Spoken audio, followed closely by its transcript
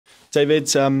David,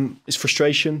 is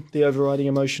frustration the overriding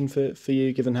emotion for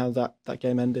you, given how that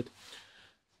game ended?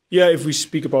 Yeah, if we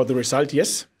speak about the result,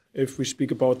 yes. If we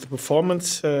speak about the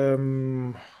performance,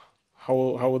 how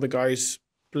the guys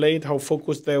played, how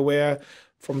focused they were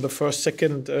from the first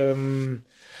second,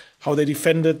 how they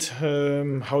defended,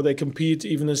 how they compete,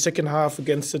 even in the second half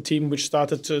against a team which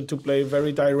started to play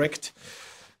very direct.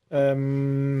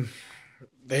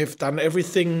 They have done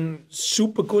everything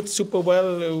super good, super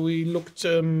well. We looked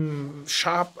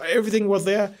sharp. Everything was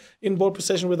there in ball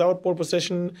possession, without ball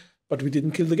possession, but we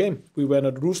didn't kill the game. We were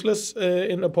not ruthless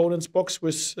in opponent's box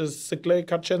with the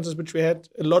clear-cut chances, which we had.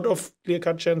 A lot of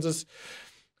clear-cut chances,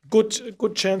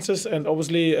 good chances, and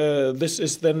obviously this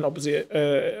is then obviously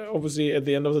at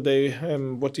the end of the day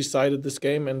what decided this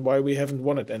game and why we haven't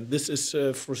won it. And this is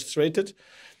frustrated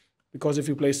because if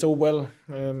you play so well.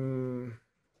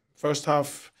 First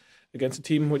half against a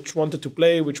team which wanted to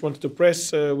play, which wanted to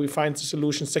press. We find the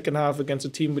solution second half against a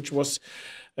team which was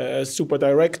super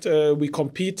direct. We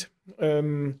compete.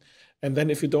 And then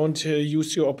if you don't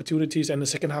use your opportunities, and the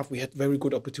second half we had very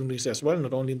good opportunities as well,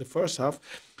 not only in the first half,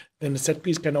 then the set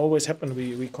piece can always happen.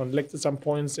 We collected some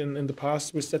points in the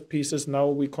past with set pieces. Now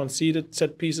we conceded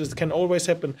set pieces. It can always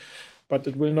happen. But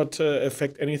it will not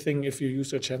affect anything if you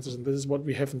use your chances. And this is what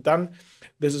we haven't done.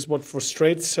 This is what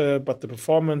frustrates, but the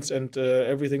performance and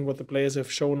everything what the players have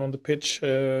shown on the pitch,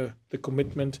 the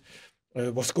commitment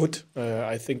was good.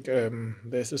 I think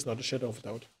this is not a shadow of a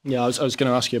doubt. Yeah, I was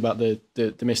going to ask you about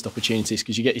the missed opportunities,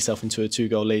 because you get yourself into a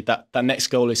 2-goal lead. That next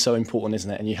goal is so important, isn't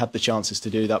it? And you had the chances to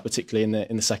do that, particularly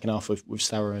in the second half with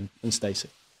Starrer and Stacey.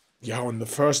 Yeah, in the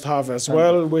first half as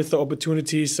well with the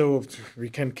opportunity. So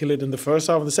we can kill it in the first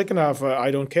half. In the second half,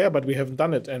 I don't care, but we haven't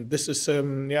done it. And this is,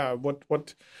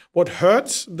 what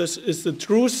hurts. This is the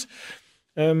truth.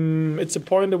 It's a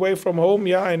point away from home.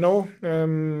 Yeah, I know.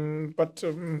 But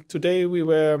today we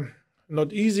were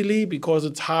not easily, because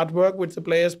it's hard work which the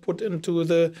players put into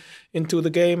the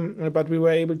game. But we were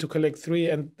able to collect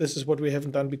 3, and this is what we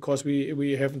haven't done because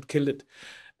we haven't killed it.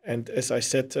 And as I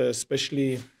said,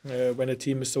 especially when a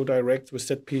team is so direct with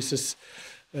set pieces,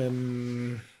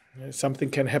 something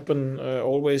can happen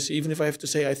always. Even if I have to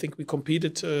say, I think we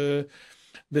competed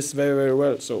this very, very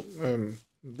well. So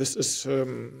this is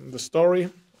the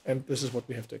story, and this is what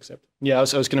we have to accept. Yeah, I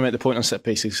was going to make the point on set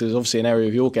pieces, because it's obviously an area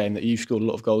of your game that you've scored a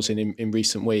lot of goals in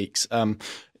recent weeks.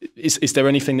 Is there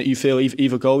anything that you feel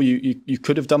either goal you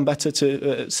could have done better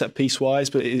to set piece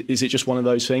wise, but is it just one of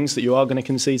those things that you are going to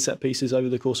concede set pieces over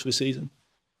the course of the season?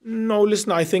 No,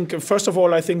 listen, I think first of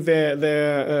all, I think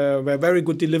they're very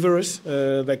good deliverers.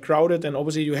 They're crowded, and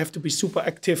obviously you have to be super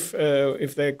active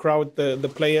if they crowd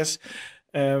the players.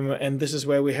 And this is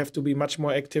where we have to be much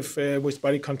more active with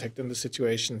body contact in the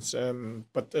situations.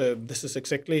 But this is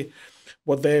exactly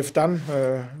what they have done.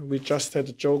 We just had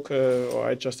a joke, or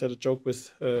I just had a joke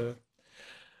with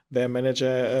their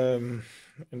manager,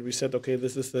 and we said, okay,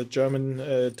 this is the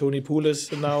German Tony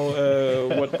Pulis now.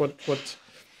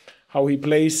 How he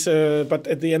plays. But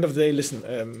at the end of the day,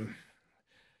 listen,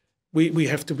 we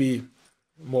have to be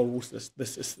more ruthless.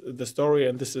 This is the story,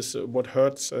 and this is what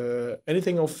hurts.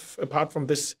 Anything apart from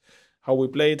this, how we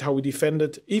played, how we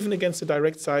defended, even against the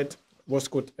direct side, was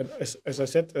good. And as I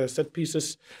said, set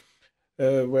pieces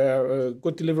were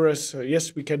good deliverers.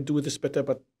 Yes, we can do this better,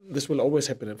 but this will always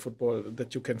happen in football,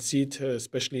 that you can see it,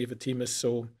 especially if a team is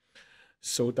so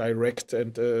direct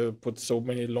and put so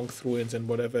many long throw-ins and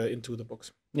whatever into the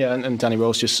box. Yeah, and Danny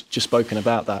Royle's just spoken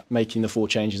about that, making the 4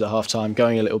 changes at half-time,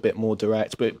 going a little bit more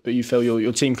direct, but you feel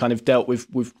your team kind of dealt with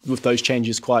those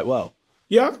changes quite well.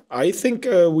 Yeah, I think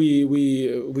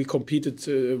we competed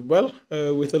well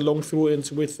with the long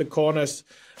throw-ins, with the corners.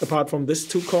 Apart from these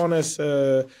 2 corners,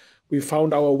 we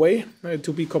found our way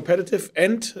to be competitive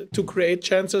and to create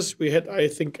chances. We had, I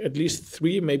think, at least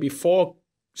 3, maybe 4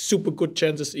 super good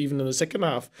chances even in the second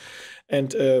half.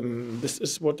 And this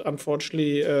is what,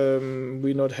 unfortunately,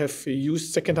 we not have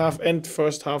used second half and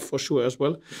first half for sure as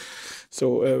well.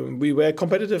 So we were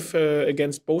competitive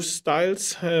against both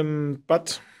styles,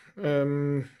 but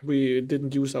we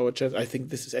didn't use our chance. I think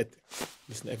this is it.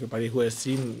 Listen, everybody who has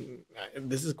seen,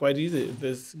 this is quite easy.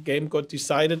 This game got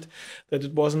decided that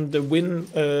it wasn't the win,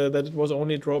 that it was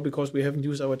only a draw because we haven't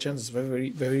used our chances. Very,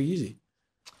 very easy.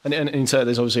 And so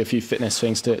there's obviously a few fitness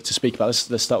things to speak about.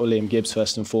 Let's start with Liam Gibbs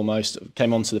first and foremost.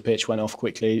 Came onto the pitch, went off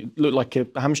quickly. Looked like a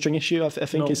hamstring issue, I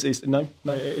think. No?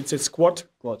 It's a squat.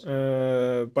 But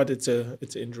it's an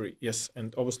injury, yes.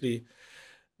 And obviously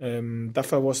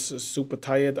Duffer was super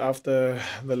tired after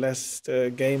the last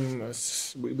game.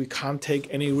 We can't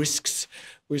take any risks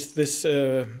with this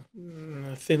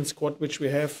thin squad which we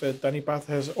have. Danny Bath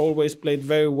has always played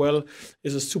very well,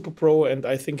 is a super pro, and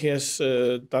I think he has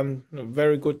done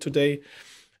very good today.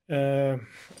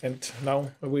 And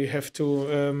now we have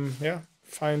to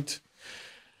find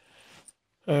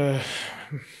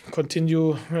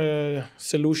continue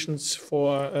solutions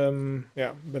for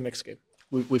the next game.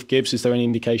 With Gibbs, is there any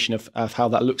indication of how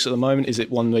that looks at the moment? Is it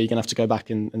one where you're going to have to go back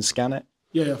and scan it?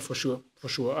 Yeah, for sure.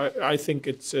 I think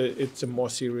it's a more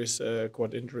serious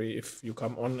quad injury if you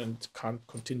come on and can't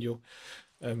continue,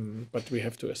 but we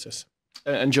have to assess.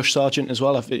 And Josh Sargent as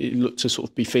well, he looked to sort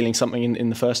of be feeling something in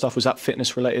the first half. Was that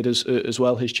fitness related as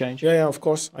well, his change? Yeah, of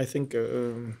course. I think,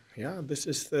 this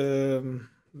is the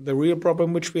real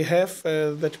problem which we have,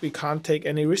 that we can't take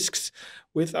any risks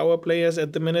with our players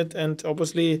at the minute. And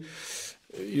obviously,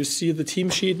 you see the team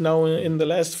sheet now in the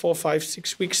last 4, 5,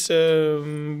 6 weeks,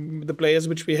 the players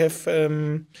which we have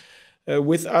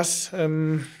with us,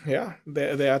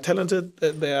 they are talented,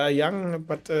 they are young,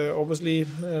 but obviously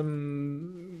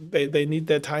they need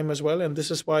their time as well, and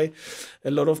this is why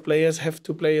a lot of players have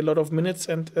to play a lot of minutes.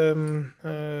 And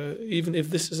even if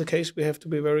this is the case, we have to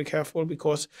be very careful,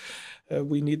 because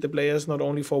we need the players not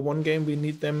only for one game, we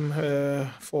need them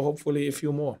for hopefully a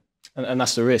few more. And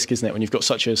that's the risk, isn't it? When you've got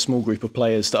such a small group of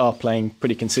players that are playing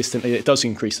pretty consistently, it does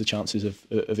increase the chances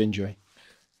of injury.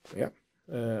 Yeah.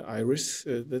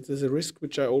 That is a risk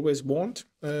which I always warned,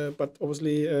 but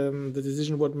obviously the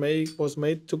decision was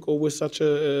made to go with such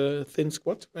a thin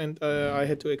squad, and I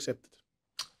had to accept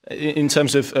it. In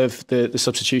terms of the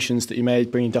substitutions that you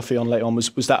made, bringing Duffy on late on,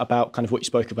 was that about kind of what you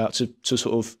spoke about, to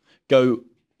sort of go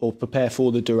or prepare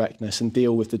for the directness and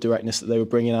deal with the directness that they were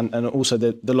bringing, and also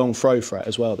the long throw threat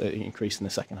as well that increased in the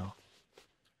second half?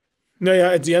 No, yeah.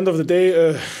 At the end of the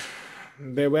day,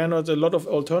 there were not a lot of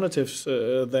alternatives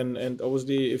then, and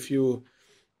obviously if you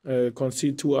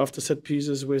concede 2 after set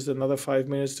pieces with another 5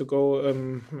 minutes to go,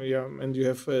 and you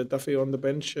have Duffy on the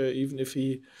bench, even if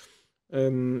he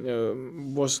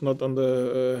was not on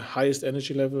the highest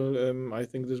energy level, I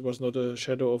think this was not a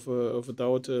shadow of a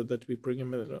doubt that we bring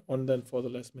him on then for the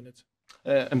last minutes.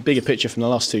 And bigger picture from the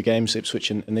last 2 games,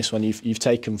 Ipswich and this one, you've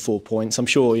taken 4 points. I'm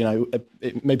sure,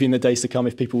 maybe in the days to come,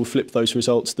 if people will flip those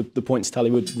results, the points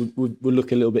tally would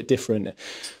look a little bit different.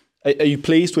 Are you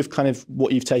pleased with kind of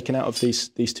what you've taken out of these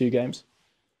 2 games?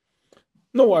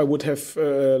 No, I would have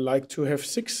liked to have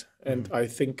 6, and I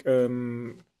think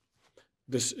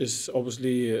this is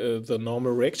obviously the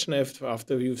normal reaction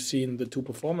after you've seen the 2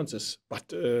 performances.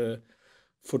 But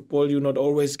football, you not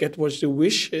always get what you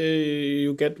wish.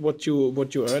 You get what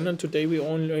you earn, and today we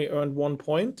only earned 1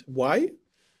 point. Why?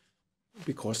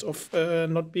 Because of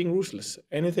not being ruthless.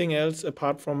 Anything else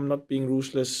apart from not being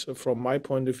ruthless, from my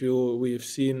point of view, we've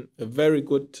seen a very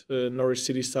good Norwich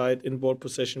City side, in ball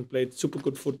possession, played super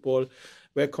good football,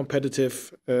 were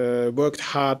competitive, worked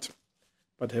hard,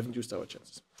 but haven't used our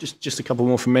chances. Just a couple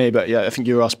more from me, but yeah, I think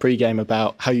you were asked pre-game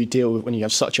about how you deal with when you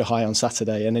have such a high on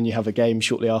Saturday and then you have a game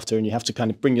shortly after and you have to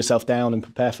kind of bring yourself down and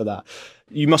prepare for that.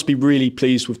 You must be really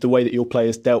pleased with the way that your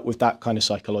players dealt with that kind of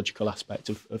psychological aspect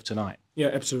of tonight. Yeah,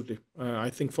 absolutely.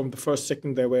 I think from the first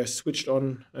second they were switched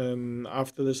on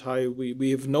after this high.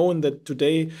 We have known that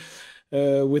today,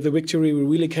 with the victory, we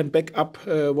really can back up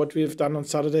what we have done on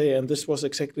Saturday, and this was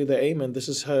exactly the aim, and this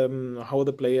is how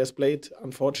the players played.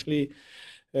 Unfortunately,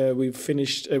 we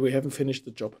haven't finished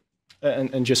the job.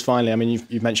 And just finally, I mean,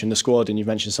 you've mentioned the squad and you've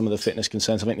mentioned some of the fitness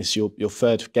concerns. I think this is your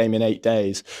 3rd game in 8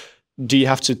 days. Do you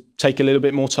have to take a little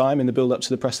bit more time in the build-up to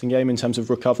the Preston game in terms of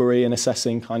recovery and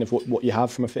assessing kind of what you have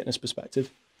from a fitness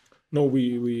perspective? No,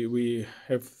 we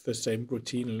have the same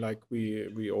routine like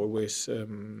we always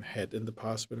had in the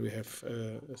past when we have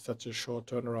such a short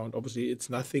turnaround. Obviously, it's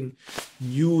nothing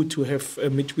new to have a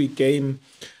midweek game.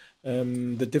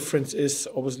 The difference is,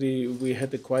 obviously, we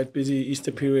had a quite busy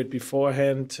Easter period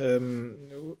beforehand.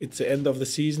 It's the end of the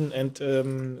season, and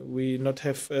we not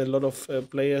have a lot of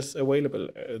players available.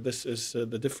 This is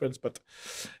the difference, but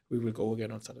we will go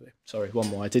again on Saturday. Sorry, one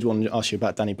more. I did want to ask you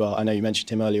about Danny Bart. I know you mentioned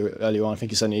him earlier on. I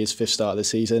think it's only his 5th start of the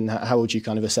season. How would you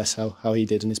kind of assess how he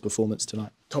did in his performance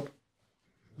tonight? Top.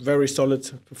 Very solid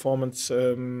performance.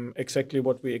 Exactly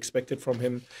what we expected from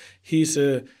him. He's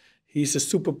a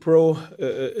super pro,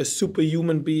 a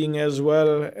superhuman being as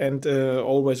well, and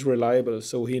always reliable.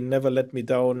 So he never let me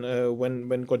down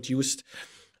when got used.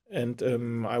 And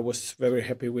I was very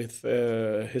happy with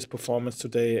his performance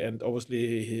today. And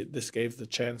obviously, this gave the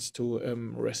chance to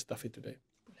rest Duffy today.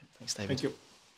 Thanks, David. Thank you.